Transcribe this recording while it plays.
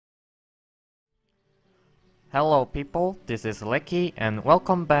Hello people, this is Lecky and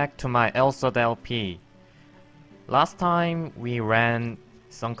welcome back to my Elsword LP. Last time we ran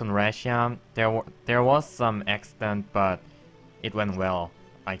Sunken Ratium, there was some accident but it went well,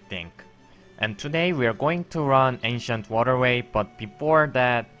 I think. And today we are going to run Ancient Waterway, but before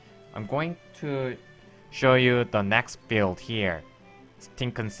that I'm going to show you the next build here,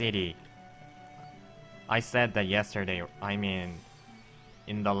 Stinken City. I said that yesterday,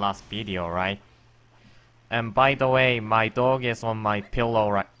 in the last video, right? And by the way, my dog is on my pillow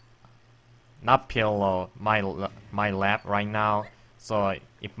right, not pillow, my lap right now. So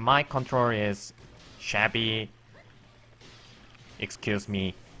if my controller is shabby, excuse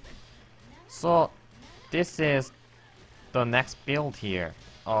me. So this is the next build here.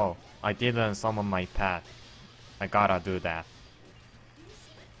 Oh, I didn't summon my pet. I gotta do that.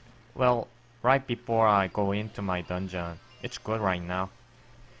 Well, right before I go into my dungeon, it's good right now.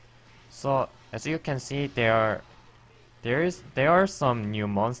 So as you can see, there are some new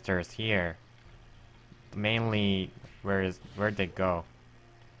monsters here. Mainly, where they go?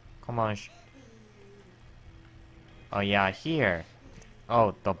 Come on. Oh yeah, here.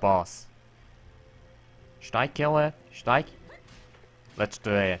 Oh, the boss. Should I kill it? Let's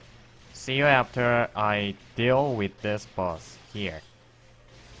do it. See you after I deal with this boss here.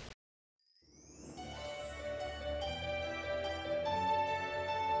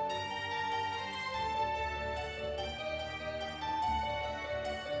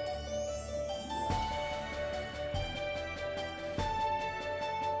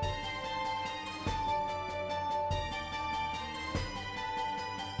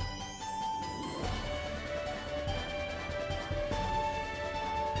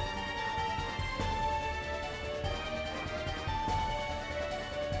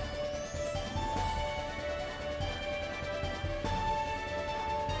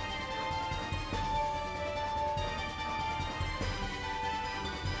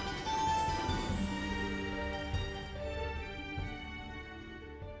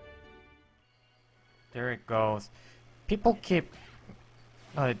 There it goes. People keep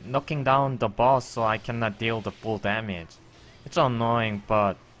knocking down the boss so I cannot deal the full damage. It's annoying,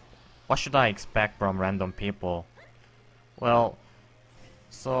 but what should I expect from random people? Well,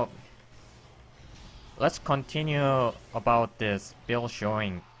 so let's continue about this build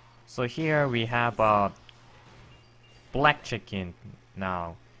showing. So here we have a black chicken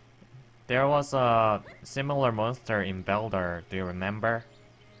now. There was a similar monster in Belder, do you remember?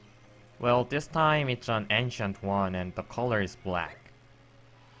 Well, this time it's an ancient one and the color is black.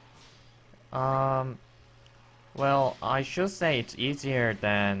 Well, I should say it's easier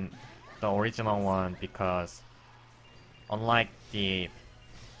than the original one because unlike the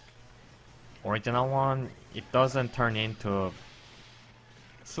original one, it doesn't turn into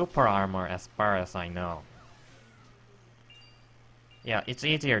super armor as far as I know. Yeah, it's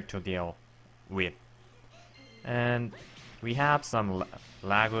easier to deal with. And we have some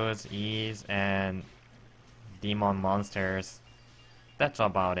Lagus, E's, and demon monsters. That's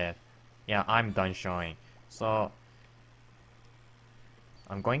about it. Yeah, I'm done showing. So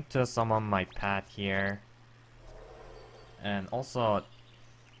I'm going to summon my pet here. And also,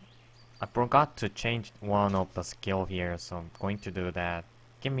 I forgot to change one of the skill here, so I'm going to do that.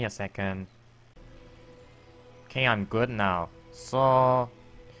 Give me a second. Okay, I'm good now. So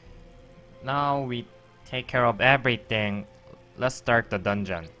now we take care of everything. Let's start the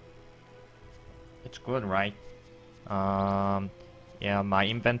dungeon. It's good, right? Yeah, my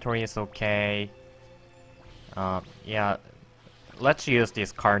inventory is okay. Yeah, let's use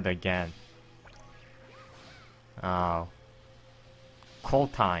this card again.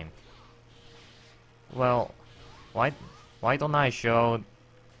 Cold time. Well, why don't I show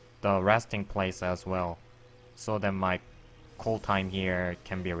the resting place as well, so that my cold time here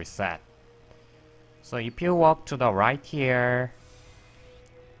can be reset. So if you walk to the right here,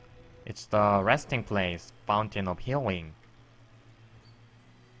 it's the resting place, Fountain of Healing.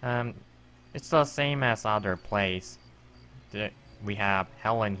 It's the same as other place. We have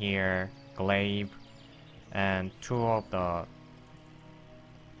Helen here, Glaive, and two of the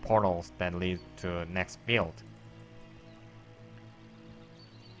portals that lead to next build.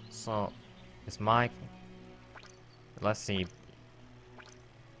 So it's my... Let's see.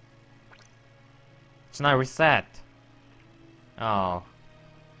 It's not reset. Oh.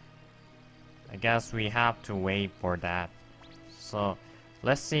 I guess we have to wait for that. So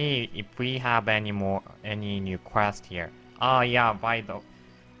let's see if we have any new quest here. Oh yeah, by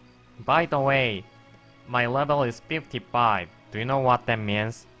the way, my level is 55. Do you know what that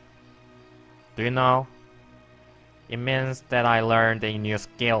means? Do you know? It means that I learned a new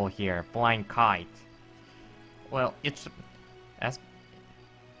skill here, Flying Kite. Well, it's as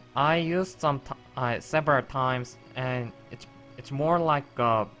I used several times, and it's more like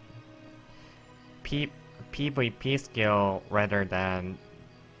a PvP skill rather than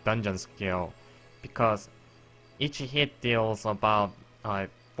dungeon skill, because each hit deals about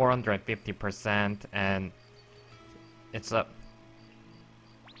 450%, and it's a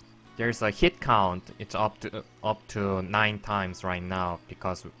there's a hit count. It's up to 9 times right now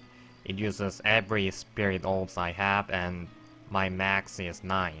because it uses every spirit orbs I have, and my max is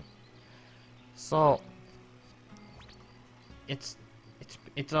 9. So it's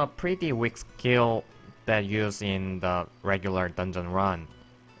a pretty weak skill that used in the regular dungeon run.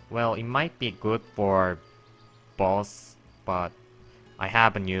 Well, it might be good for boss, but I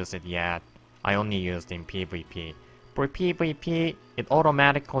haven't used it yet. I only used in PvP. For PvP, it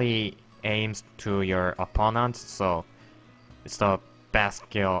automatically aims to your opponent, so it's the best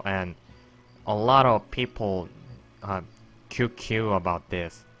skill, and a lot of people QQ about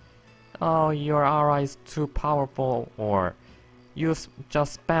this. Oh, your aura is too powerful, or you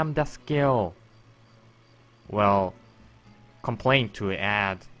just spam that skill. Well, complain to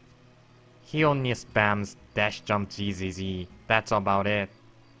add. He only spams dash jump GZZ, that's about it.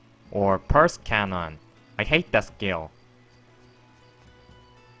 Or Pulse Cannon. I hate that skill.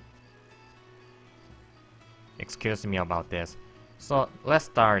 Excuse me about this. So let's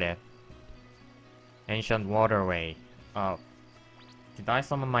start it. Ancient Waterway. Did I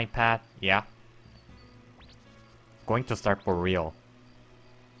summon my pet? Yeah. Going to start for real.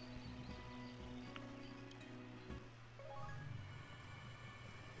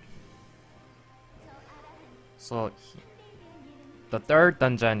 So the third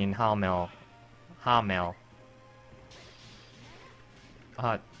dungeon in Hamel.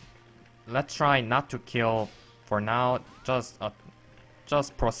 Let's try not to kill for now.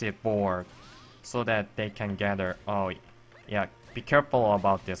 Just proceed forward so that they can gather. Oh, yeah. Be careful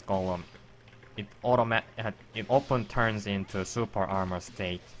about this golem. It often turns into super armor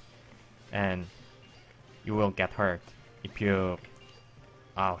state, and you will get hurt if you.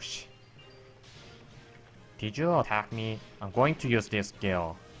 Ouch. Did you attack me? I'm going to use this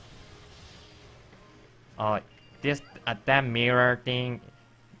skill. That mirror thing,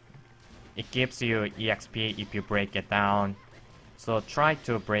 it gives you EXP if you break it down. So try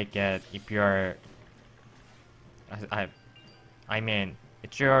to break it if you're... I mean,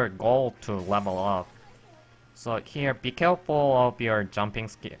 it's your goal to level up. So here, be careful of your jumping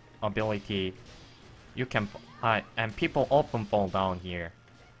ability. You can... and people often fall down here.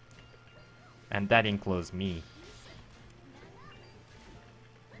 And that includes me.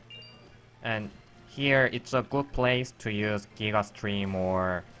 And here, it's a good place to use Giga Stream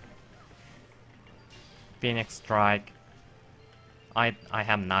or Phoenix Strike. I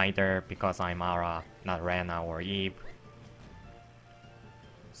have neither because I'm Ara, not Rena or Eve.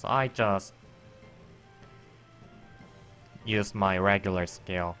 So I just use my regular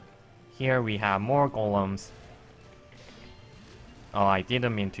skill. Here we have more golems. Oh, I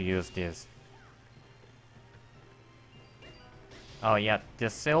didn't mean to use this. Oh yeah,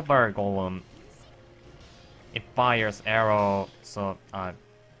 this silver golem, it fires arrow, so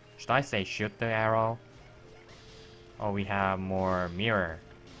should I say shoot the arrow? Oh, we have more mirror.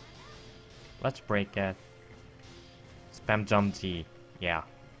 Let's break it. Spam jump G, yeah.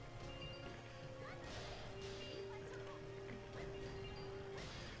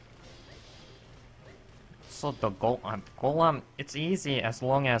 So the golem, it's easy as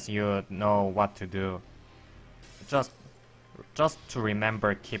long as you know what to do. Just to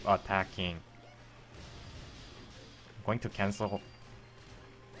remember, keep attacking. I'm going to cancel.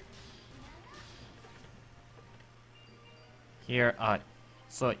 Here,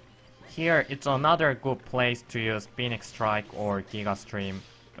 so here it's another good place to use Phoenix Strike or Giga Stream.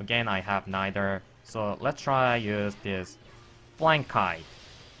 Again, I have neither, so let's try use this Flying Kite.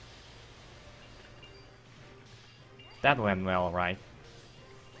 That went well, right?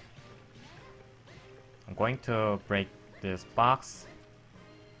 I'm going to break this box.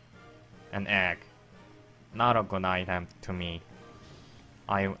 An egg. Not a good item to me.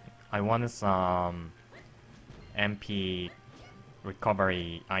 I wanted some MP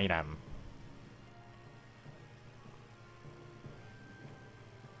recovery item.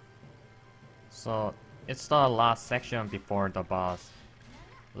 So it's the last section before the boss.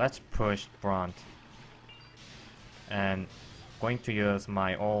 Let's push front. And going to use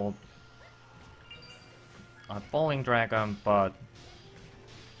my old Falling Dragon, but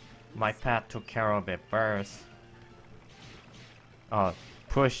my pet took care of it first. Oh,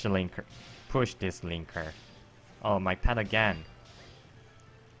 push this linker. Oh, my pet again.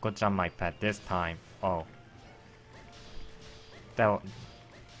 Good job, my pet, this time. Oh. That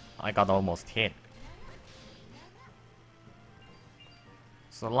I got almost hit.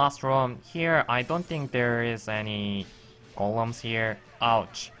 So last room here, I don't think there is any golems here.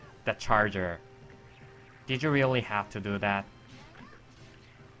 Ouch, the charger. Did you really have to do that?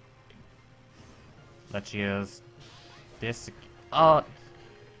 Let's use this. Oh,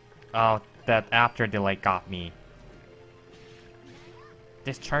 that after delay got me.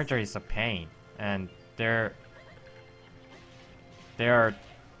 This charger is a pain, and there are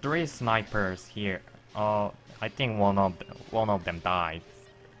 3 snipers here. Oh, I think one of them died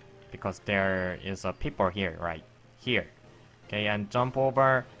because there is a people here, right here. Okay, and jump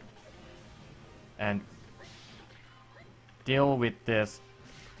over and deal with this.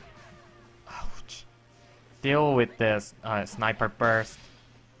 Ouch! Deal with this sniper burst.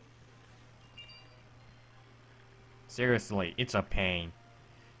 Seriously, it's a pain.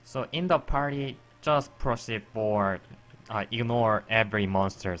 So in the party, just proceed forward. Ignore every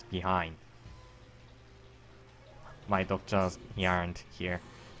monsters behind. My dog just yarned here.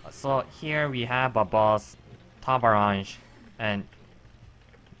 So here we have a boss, Tavarange, and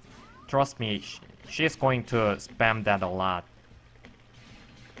trust me, she's going to spam that a lot.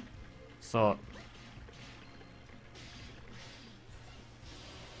 So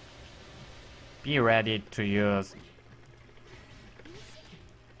be ready to use.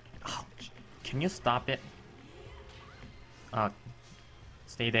 Ouch. Can you stop it?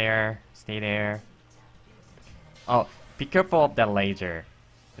 Stay there, stay there. Oh, be careful of that laser.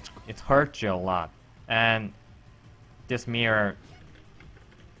 It hurts you a lot. And this mirror,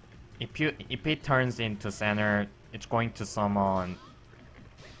 if it turns into center, it's going to summon.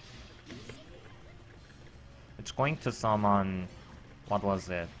 It's going to summon. What was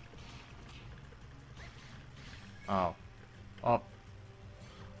it? Oh,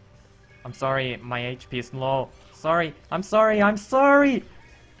 I'm sorry, my HP is low. Sorry, I'm sorry, I'm sorry!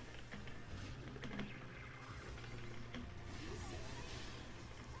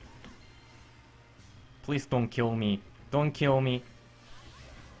 Please don't kill me. Don't kill me.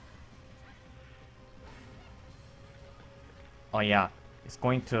 Oh yeah, it's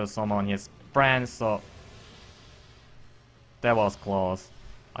going to summon his friend, so... That was close.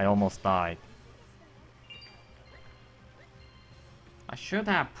 I almost died. I should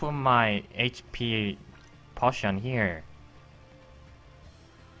have put my HP potion here.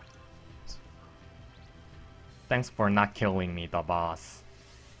 Thanks for not killing me, the boss.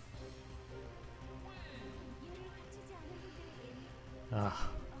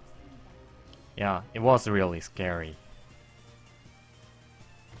 Yeah, it was really scary.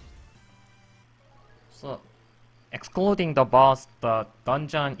 So, excluding the boss, the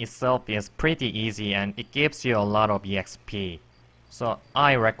dungeon itself is pretty easy and it gives you a lot of EXP. So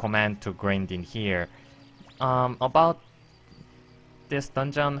I recommend to grind in here. About this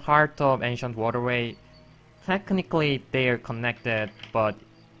dungeon, Heart of Ancient Waterway, technically they are connected, but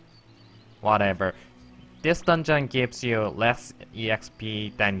whatever. This dungeon gives you less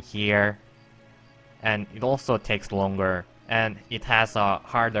EXP than here, and it also takes longer, and it has a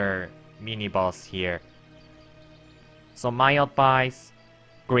harder mini-boss here. So my advice,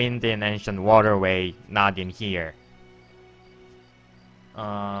 grind in Ancient Waterway, not in here.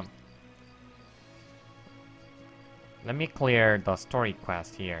 Let me clear the story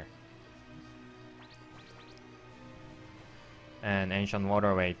quest here. And Ancient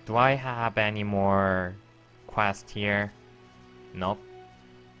Waterway. Do I have any more quests here? Nope.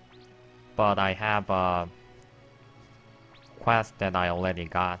 But I have a quest that I already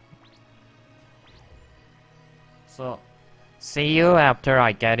got. So, see you after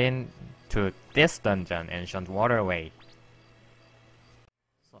I get into this dungeon, Ancient Waterway.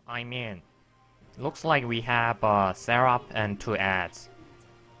 So I'm in. Looks like we have a Seraph and 2 ads.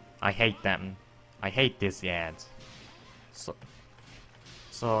 I hate them. I hate these ads.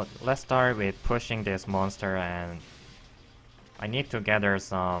 So let's start with pushing this monster, and I need to gather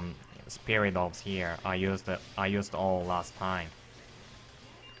some spirit orbs here. I used all last time.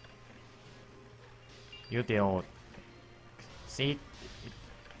 You deal. See,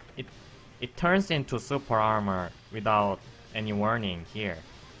 it turns into super armor without any warning here.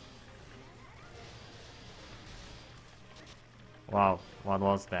 Wow, what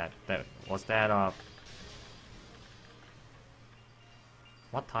was that? Was that a...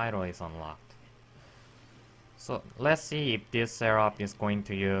 What title is unlocked? So let's see if this Seraph is going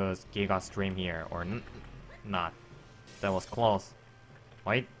to use Giga Stream here or not. That was close.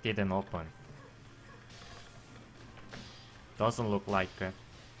 Why it didn't open? Doesn't look like it.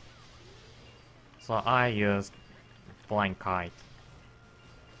 So I used Flying Kite.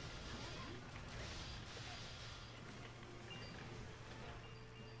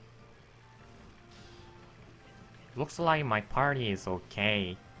 Looks like my party is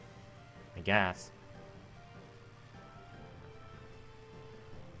okay, I guess.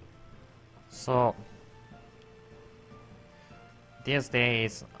 So these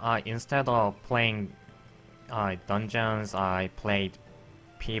days, instead of playing dungeons, I played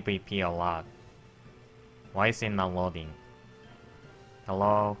PvP a lot. Why is it not loading?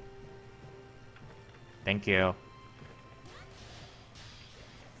 Hello? Thank you.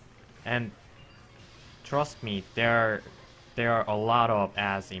 And trust me, there are a lot of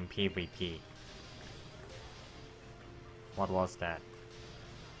ads in PvP. What was that?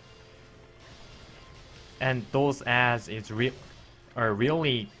 And those ads are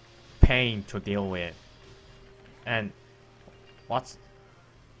really pain to deal with. And what's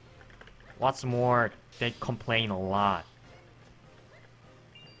more, they complain a lot.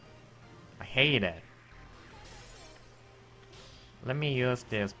 I hate it. Let me use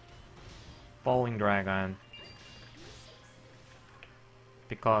this Falling Dragon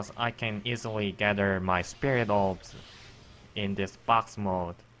because I can easily gather my spirit orbs in this box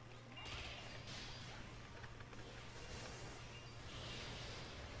mode.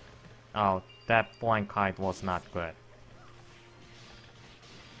 Oh, that blind kite was not good.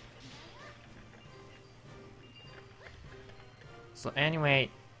 So anyway,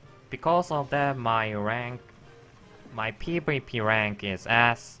 because of that, my PvP rank is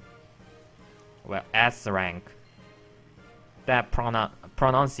S rank. That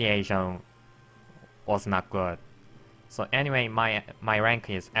pronunciation was not good. So anyway, my rank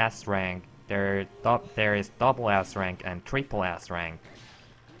is S rank. There is double S rank and triple S rank.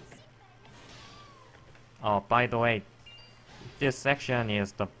 Oh, by the way, this section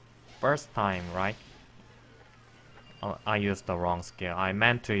is the first time, right? Oh, I used the wrong skill. I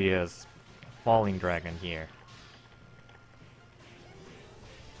meant to use Falling Dragon here.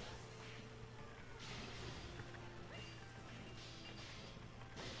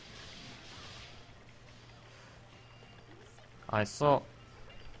 I saw...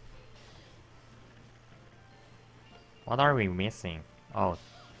 What are we missing? Oh,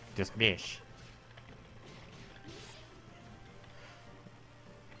 this fish.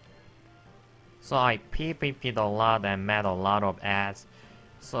 So I PvP'd a lot and met a lot of ads.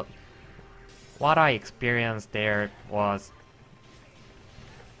 So what I experienced there was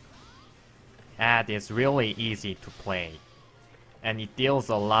ad is really easy to play. And it deals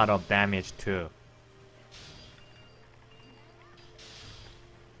a lot of damage too.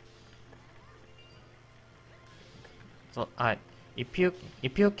 So if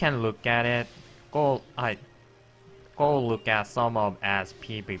you can look at it, go look at some of ads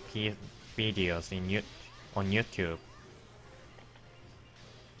PvP videos on YouTube.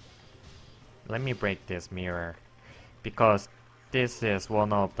 Let me break this mirror because this is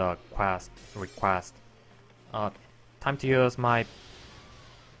one of the requests. Time to use my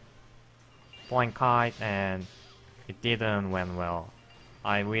blind kite, and it didn't went well.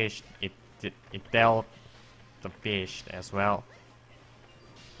 I wish it dealt the fish as well.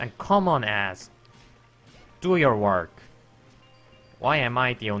 And come on, ass, do your work. Why am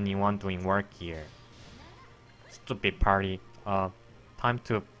I the only one doing work here? Stupid party. Time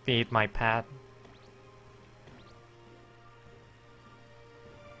to feed my pet.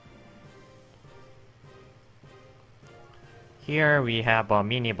 Here we have a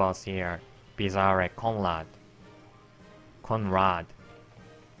mini boss here. Bizarre Conrad.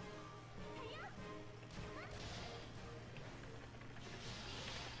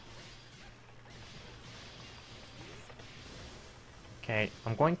 Okay,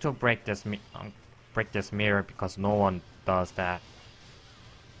 I'm going to break this mirror because no one does that.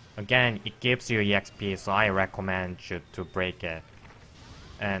 Again, it gives you EXP, so I recommend you to break it.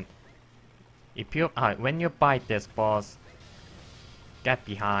 And if you when you bite this boss, get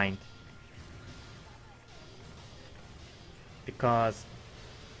behind, because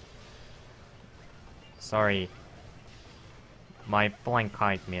sorry, my blind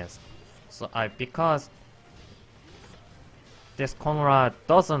kite missed. So because this Conrad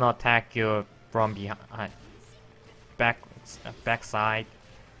doesn't attack you from behind, backside.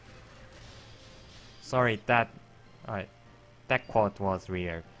 Sorry, that quote was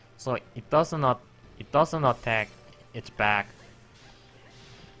weird. So it doesn't attack its back.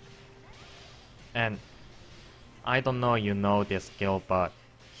 And I don't know you know this skill, but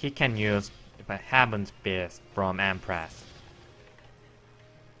he can use the Heaven's Fist from Empress.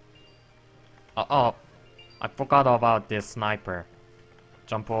 Oh, I forgot about this sniper.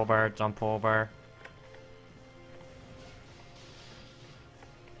 Jump over, jump over.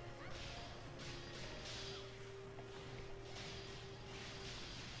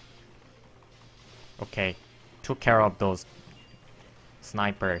 Okay, took care of those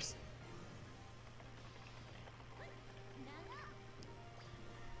snipers.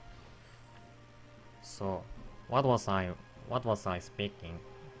 So, what was I speaking?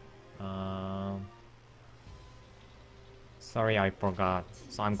 Sorry, I forgot.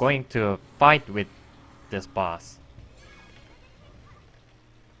 So I'm going to fight with this boss.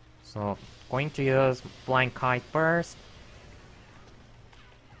 So, going to use Blind Kite first.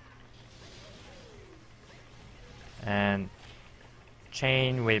 And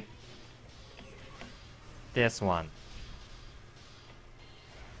chain with this one.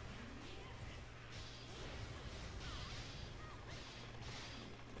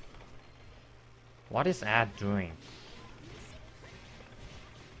 What is Ad doing?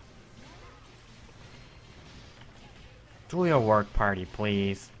 Do your work, party,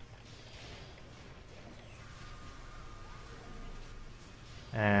 please.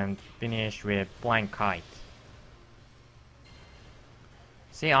 And finish with Blind Kite.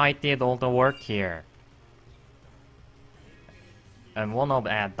 See, I did all the work here. And one of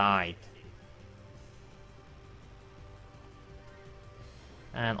Ad died.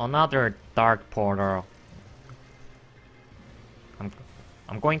 And another dark portal.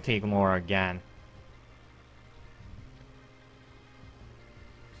 I'm going to ignore again.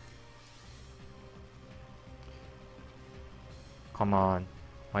 Come on,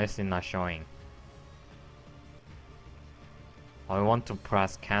 why is it not showing? I want to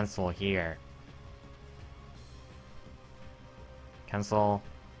press cancel here. Cancel.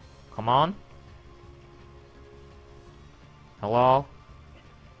 Come on. Hello?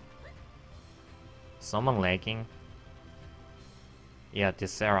 Someone lagging? Yeah,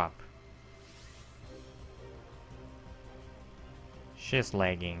 this Seraph. She's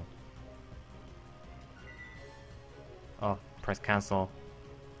lagging. Oh, press cancel.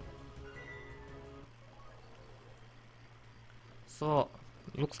 So,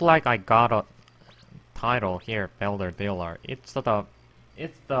 looks like I got a title here, Builder Dealer. It's the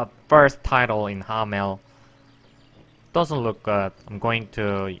first title in Hamel. Doesn't look good. I'm going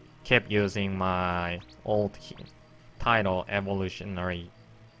to keep using my old title, Revolutionary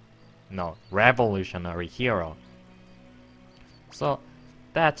Hero. So,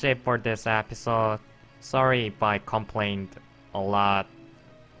 that's it for this episode. Sorry if I complained a lot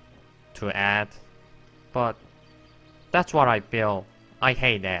to add, but that's what I feel. I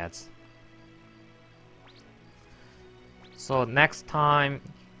hate ads. So next time,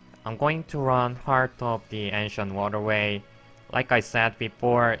 I'm going to run Heart of the Ancient Waterway. Like I said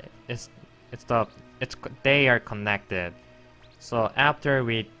before, they are connected. So after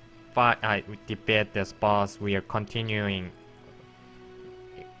we defeat this boss, we continue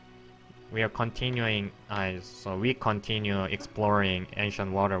exploring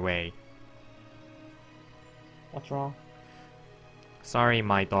Ancient Waterway. What's wrong? Sorry,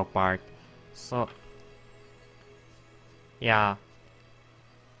 my dog barked. So, yeah,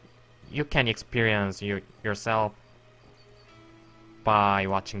 you can experience yourself by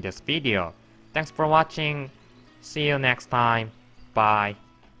watching this video. Thanks for watching. See you next time. Bye.